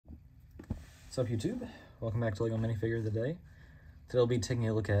What's up, YouTube? Welcome back to LEGO Minifigure of the Day. Today I'll be taking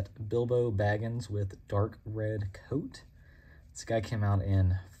a look at Bilbo Baggins with dark red coat. This guy came out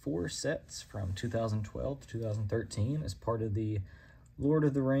in 4 sets from 2012 to 2013 as part of the Lord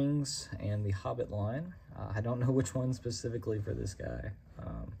of the Rings and the Hobbit line. I don't know which one specifically for this guy.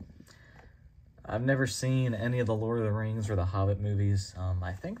 I've never seen any of the Lord of the Rings or the Hobbit movies.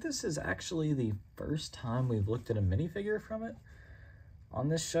 I think this is actually the first time we've looked at a minifigure from it on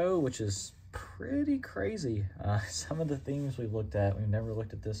this show, which is pretty crazy. Some of the themes we've looked at, we've never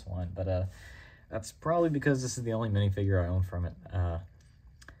looked at this one, but that's probably because this is the only minifigure I own from it.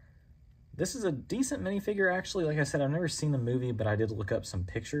 This is a decent minifigure, actually. Like I said, I've never seen the movie, but I did look up some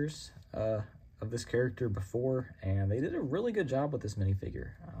pictures of this character before, and they did a really good job with this minifigure.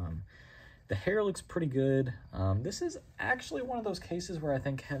 The hair looks pretty good. This is actually one of those cases where I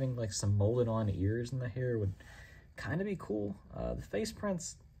think having like some molded on ears in the hair would kind of be cool. The face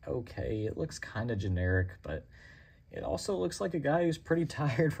print's okay. It looks kind of generic, but it also looks like a guy who's pretty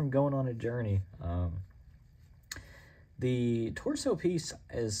tired from going on a journey. The torso piece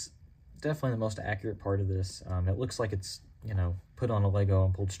is definitely the most accurate part of this. It looks like it's, you know, put on a Lego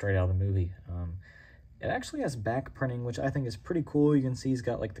and pulled straight out of the movie. It actually has back printing, which I think is pretty cool. You can see he's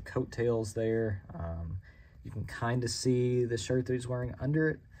got like the coattails there. You can kind of see the shirt that he's wearing under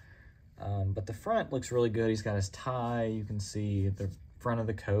it. But the front looks really good. He's got his tie. You can see the front of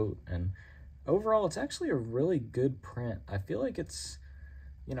the coat, and overall it's actually a really good print. I feel like it's,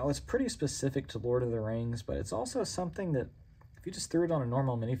 you know, it's pretty specific to Lord of the Rings, but it's also something that if you just threw it on a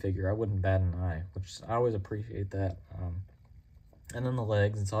normal minifigure, I wouldn't bat an eye, which I always appreciate that. And then the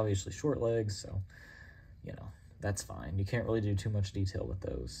legs, it's obviously short legs, so, you know, that's fine. You can't really do too much detail with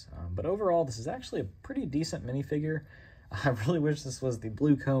those. But overall, this is actually a pretty decent minifigure. I really wish this was the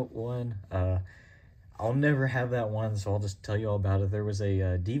blue coat one. I'll never have that one, so I'll just tell you all about it. There was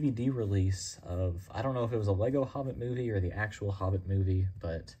a DVD release of, I don't know if it was a Lego Hobbit movie or the actual Hobbit movie,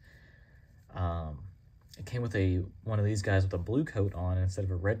 but it came with one of these guys with a blue coat on instead of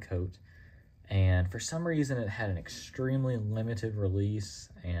a red coat. And for some reason, it had an extremely limited release,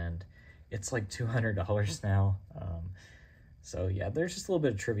 and it's like $200 now. So yeah, there's just a little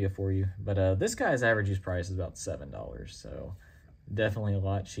bit of trivia for you. But this guy's average use price is about $7, so definitely a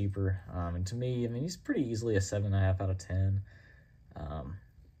lot cheaper. And to me, I mean, he's pretty easily a 7.5 out of 10.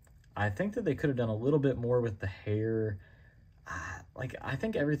 I think that they could have done a little bit more with the hair. Like, I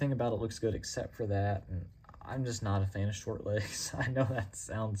think everything about it looks good except for that, and I'm just not a fan of short legs. I know that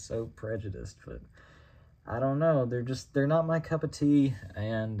sounds so prejudiced, but I don't know. They're not my cup of tea,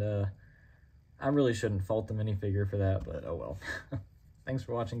 and I really shouldn't fault the minifigure for that, but oh well. Thanks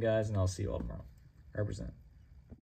for watching, guys, and I'll see you all tomorrow. Represent.